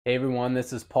Hey everyone,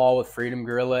 this is Paul with Freedom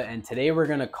Gorilla, and today we're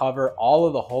going to cover all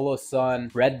of the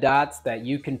Holosun red dots that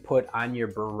you can put on your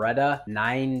Beretta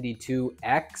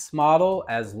 92X model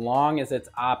as long as it's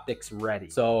optics ready.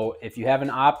 So if you have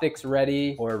an optics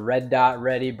ready or red dot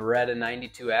ready Beretta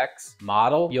 92X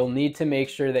model, you'll need to make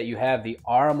sure that you have the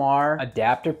RMR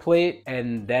adapter plate,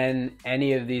 and then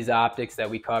any of these optics that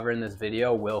we cover in this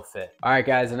video will fit. All right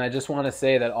guys, and I just want to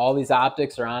say that all these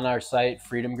optics are on our site,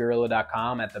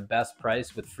 freedomgorilla.com, at the best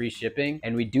price with free shipping,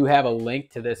 and we do have a link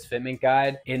to this fitment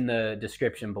guide in the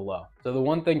description below. So the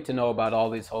one thing to know about all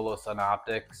these Holosun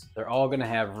optics, they're all going to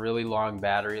have really long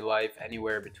battery life,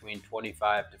 anywhere between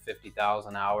 25 to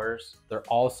 50,000 hours. They're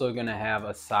also going to have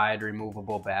a side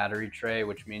removable battery tray,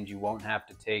 which means you won't have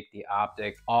to take the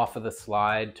optic off of the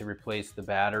slide to replace the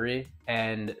battery.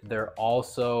 And they're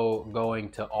also going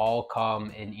to all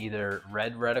come in either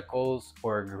red reticles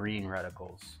or green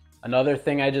reticles. Another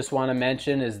thing I just want to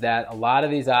mention is that a lot of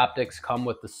these optics come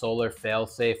with the solar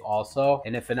failsafe also.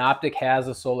 And if an optic has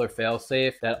a solar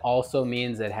failsafe, that also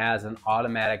means it has an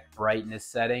automatic brightness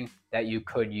setting that you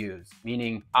could use.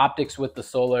 Meaning optics with the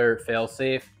solar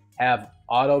failsafe have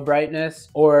auto brightness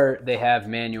or they have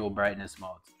manual brightness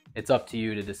modes. It's up to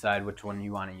you to decide which one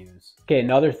you want to use. Okay,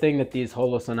 another thing that these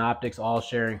Holosun optics all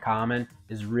share in common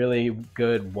is really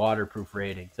good waterproof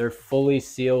ratings. They're fully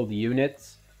sealed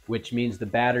units, which means the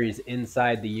battery is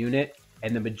inside the unit,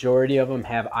 and the majority of them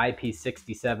have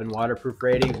IP67 waterproof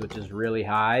ratings, which is really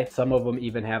high. Some of them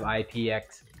even have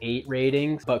IPX8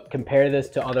 ratings, but compare this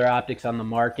to other optics on the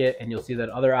market and you'll see that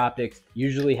other optics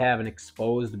usually have an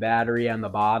exposed battery on the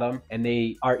bottom, and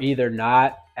they are either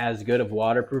not as good of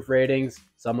waterproof ratings.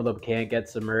 Some of them can't get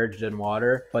submerged in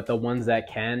water, but the ones that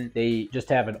can, they just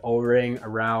have an O-ring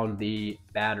around the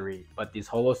battery. But these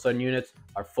Holosun units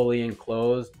are fully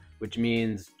enclosed, which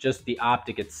means just the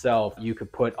optic itself you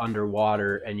could put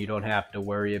underwater and you don't have to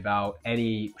worry about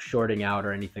any shorting out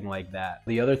or anything like that.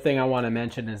 The other thing I want to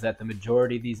mention is that the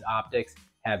majority of these optics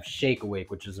have shake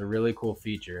awake, which is a really cool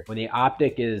feature. When the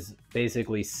optic is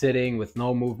basically sitting with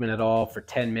no movement at all for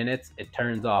 10 minutes, it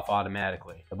turns off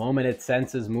automatically. The moment it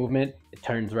senses movement, it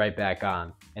turns right back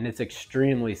on. And it's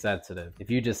extremely sensitive.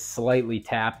 If you just slightly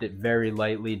tapped it very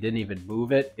lightly, didn't even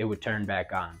move it, it would turn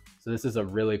back on. So this is a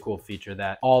really cool feature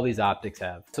that all these optics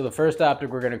have. So the first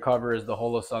optic we're going to cover is the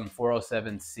Holosun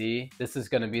 407C. This is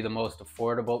going to be the most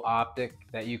affordable optic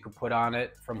that you could put on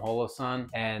it from Holosun.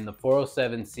 And the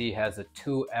 407C has a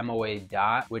 2 MOA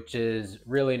dot, which is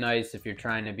really nice if you're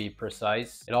trying to be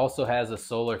precise. It also has a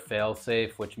solar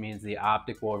failsafe, which means the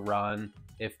optic will run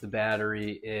if the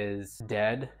battery is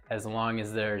dead, as long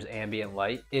as there's ambient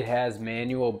light. It has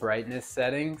manual brightness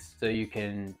settings, so you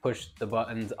can push the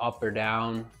buttons up or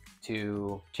down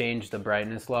to change the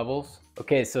brightness levels.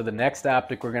 Okay, so the next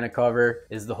optic we're going to cover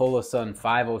is the Holosun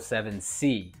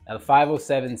 507C. Now the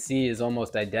 507C is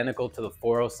almost identical to the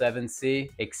 407C,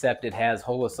 except it has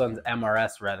Holosun's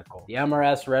MRS reticle. The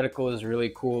MRS reticle is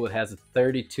really cool. It has a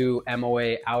 32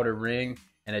 MOA outer ring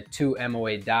and a 2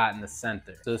 MOA dot in the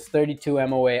center. So this 32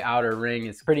 MOA outer ring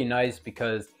is pretty nice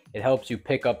because it helps you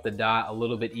pick up the dot a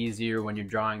little bit easier when you're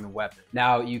drawing the weapon.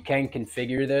 Now you can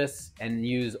configure this and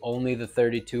use only the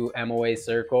 32 MOA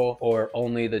circle or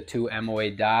only the 2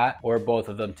 MOA dot or both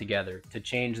of them together. To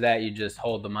change that, you just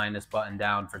hold the minus button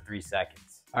down for 3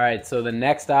 seconds. All right, so the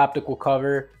next optic we'll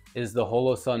cover is the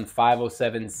Holosun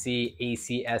 507C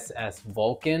ACSS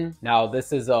Vulcan. Now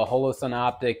this is a Holosun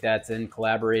optic that's in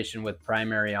collaboration with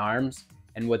Primary Arms.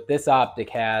 And what this optic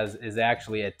has is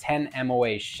actually a 10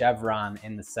 MOA chevron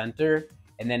in the center,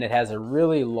 and then it has a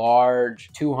really large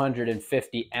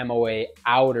 250 MOA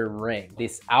outer ring.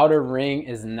 This outer ring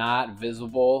is not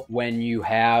visible when you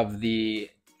have the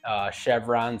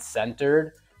chevron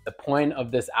centered. The point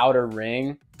of this outer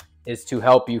ring is to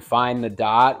help you find the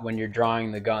dot when you're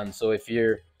drawing the gun. So if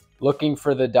you're looking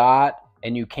for the dot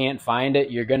and you can't find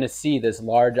it, you're gonna see this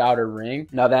large outer ring.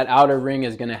 Now that outer ring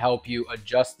is gonna help you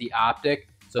adjust the optic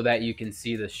so that you can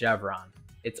see the chevron.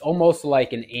 It's almost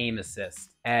like an aim assist.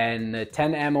 And the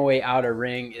 10 MOA outer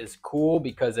ring is cool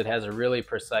because it has a really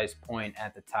precise point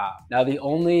at the top. Now the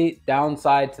only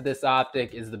downside to this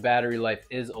optic is the battery life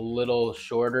is a little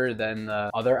shorter than the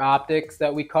other optics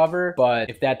that we cover, but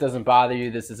if that doesn't bother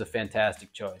you, this is a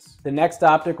fantastic choice. The next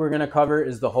optic we're gonna cover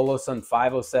is the Holosun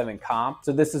 507 Comp.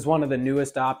 So this is one of the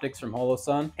newest optics from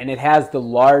Holosun, and it has the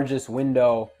largest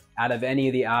window out of any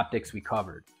of the optics we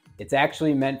covered. It's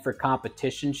actually meant for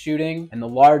competition shooting, and the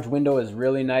large window is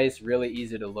really nice, really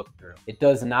easy to look through. It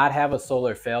does not have a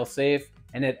solar failsafe,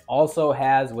 and it also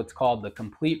has what's called the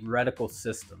complete reticle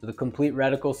system. So the complete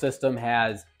reticle system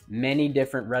has many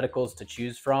different reticles to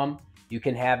choose from, you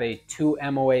can have a 2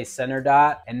 MOA center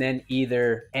dot and then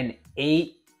either an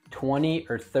 8, 20,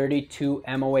 or 32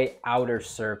 MOA outer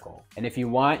circle. And if you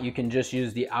want, you can just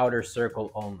use the outer circle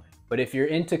only. But if you're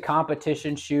into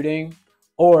competition shooting,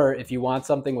 or if you want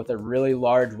something with a really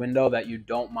large window that you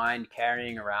don't mind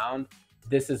carrying around,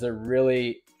 this is a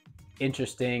really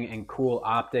interesting and cool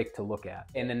optic to look at.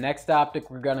 And the next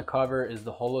optic we're gonna cover is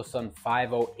the Holosun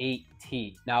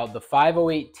 508T. Now the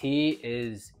 508T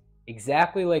is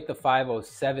exactly like the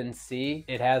 507C.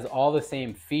 It has all the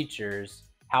same features.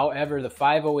 However, the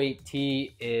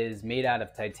 508T is made out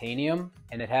of titanium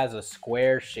and it has a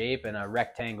square shape and a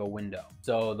rectangle window.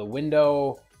 So the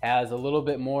window has a little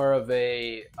bit more of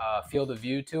a field of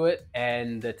view to it,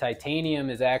 and the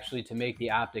titanium is actually to make the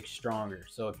optic stronger.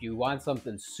 So if you want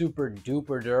something super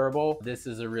duper durable, this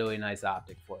is a really nice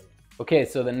optic for you. Okay,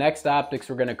 so the next optics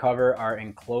we're gonna cover are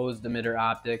enclosed emitter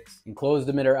optics. Enclosed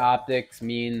emitter optics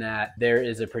mean that there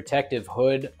is a protective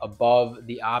hood above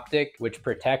the optic which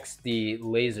protects the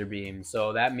laser beam.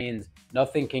 So that means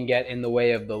nothing can get in the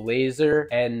way of the laser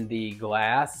and the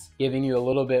glass, giving you a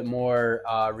little bit more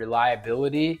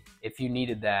reliability if you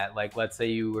needed that. Like let's say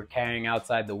you were carrying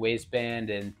outside the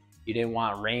waistband and you didn't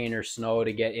want rain or snow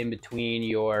to get in between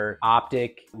your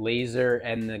optic, laser,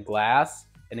 and the glass.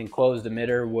 An enclosed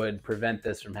emitter would prevent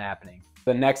this from happening.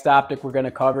 The next optic we're going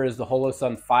to cover is the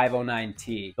Holosun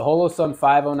 509T. The Holosun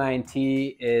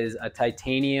 509T is a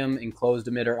titanium enclosed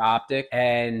emitter optic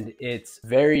and it's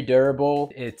very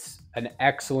durable. It's an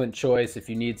excellent choice if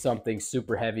you need something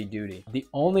super heavy duty. The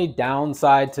only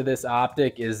downside to this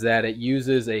optic is that it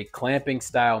uses a clamping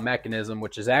style mechanism,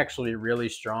 which is actually really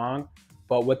strong.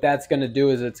 But what that's going to do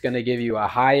is it's going to give you a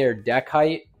higher deck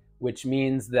height, which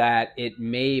means that it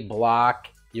may block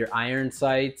your iron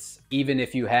sights, even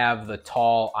if you have the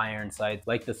tall iron sights,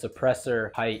 like the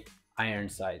suppressor height iron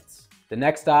sights. The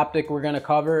next optic we're gonna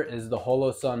cover is the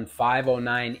Holosun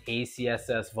 509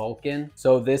 ACSS Vulcan.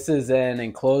 So this is an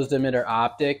enclosed emitter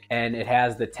optic and it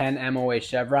has the 10 MOA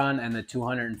chevron and the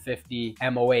 250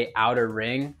 MOA outer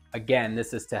ring. Again,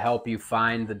 this is to help you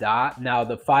find the dot. Now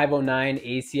the 509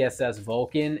 ACSS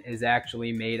Vulcan is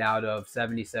actually made out of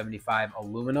 7075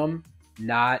 aluminum,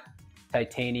 not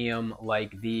titanium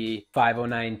like the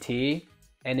 509T.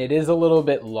 And it is a little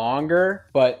bit longer,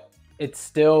 but it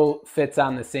still fits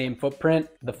on the same footprint.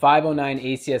 The 509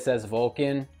 ACSS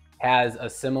Vulcan has a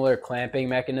similar clamping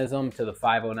mechanism to the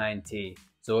 509T,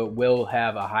 so it will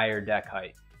have a higher deck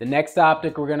height. The next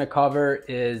optic we're gonna cover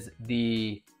is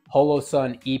the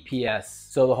Holosun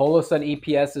EPS. So the Holosun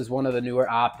EPS is one of the newer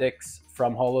optics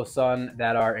from Holosun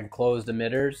that are enclosed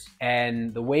emitters.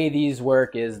 And the way these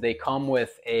work is they come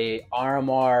with a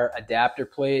RMR adapter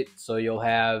plate. So you'll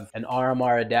have an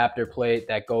RMR adapter plate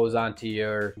that goes onto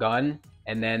your gun,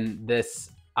 and then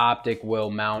this optic will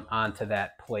mount onto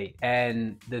that plate.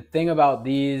 And the thing about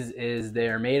these is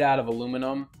they're made out of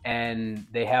aluminum and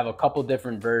they have a couple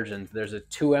different versions. There's a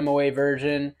 2 MOA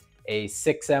version, a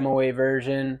 6 MOA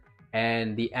version,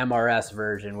 and the MRS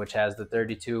version, which has the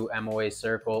 32 MOA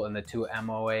circle and the 2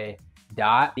 MOA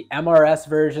dot. The MRS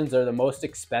versions are the most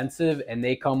expensive and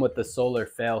they come with the solar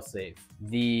failsafe.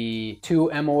 The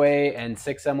 2 MOA and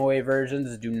 6 MOA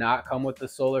versions do not come with the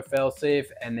solar failsafe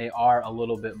and they are a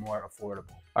little bit more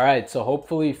affordable. All right, so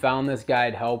hopefully you found this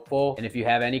guide helpful. And if you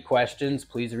have any questions,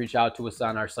 please reach out to us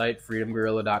on our site,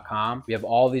 freedomgorilla.com. We have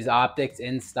all these optics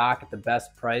in stock at the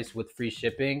best price with free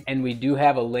shipping. And we do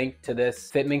have a link to this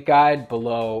fitment guide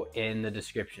below in the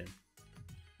description.